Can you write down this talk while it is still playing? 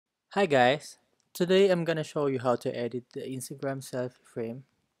Hi guys! Today I'm gonna show you how to edit the Instagram selfie frame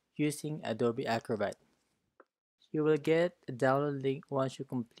using Adobe Acrobat. You will get a download link once you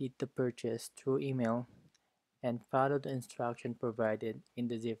complete the purchase through email and follow the instruction provided in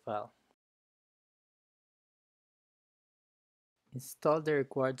the zip file. Install the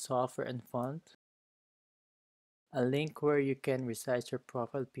required software and font, a link where you can resize your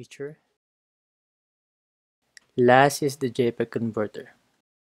profile picture. Last is the JPEG Converter.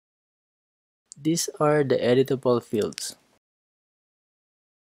 These are the editable fields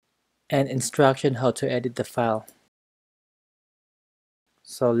and instruction how to edit the file.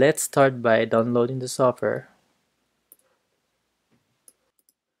 So let's start by downloading the software.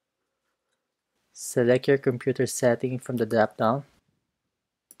 Select your computer setting from the drop-down,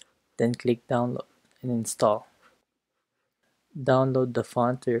 then click Download and Install. Download the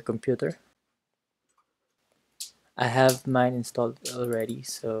font to your computer. I have mine installed already,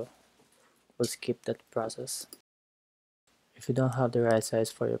 so we'll skip that process. If you don't have the right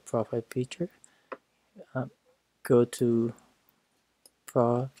size for your profile picture, go to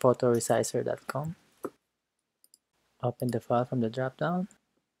photoresizer.com. Open the file from the drop-down.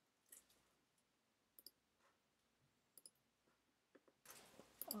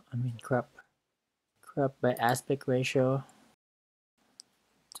 Crop by aspect ratio.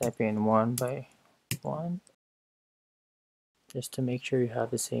 Type in 1:1, just to make sure you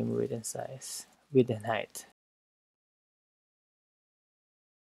have the same width and size, width and height.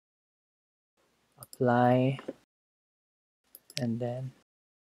 Apply and then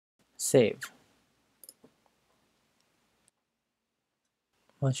save.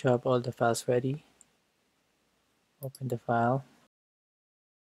 Once you have all the files ready, open the file,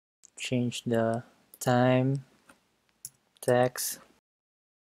 change the time, text,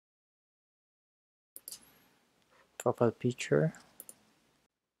 profile picture,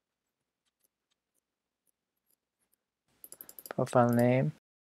 profile name,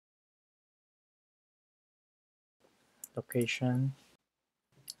 location,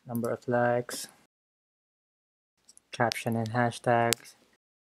 number of likes, caption and hashtags,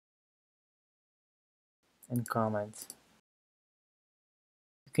 and comments.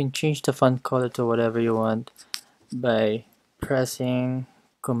 You can change the font color to whatever you want by pressing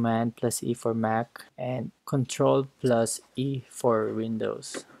Command plus E for Mac and Control plus E for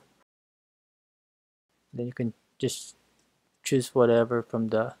Windows. Then you can just choose whatever from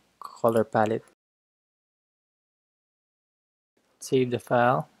the color palette. Save the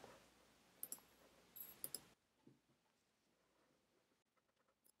file.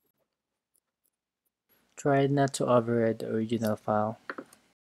 Try not to overwrite the original file.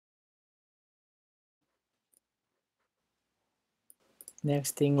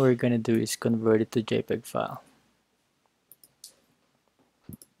 Next thing we're gonna do is convert it to JPEG file.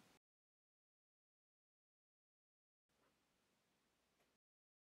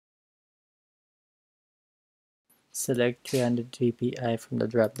 Select 300 dpi from the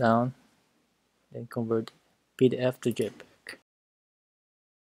drop-down, then convert PDF to JPEG.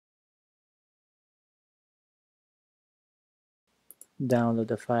 Download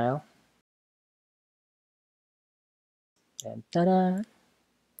the file, and ta-da!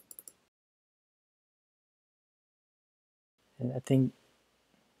 And I think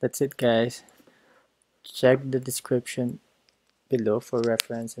that's it, guys. Check the description below for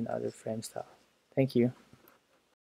reference and other frame stuff. Thank you.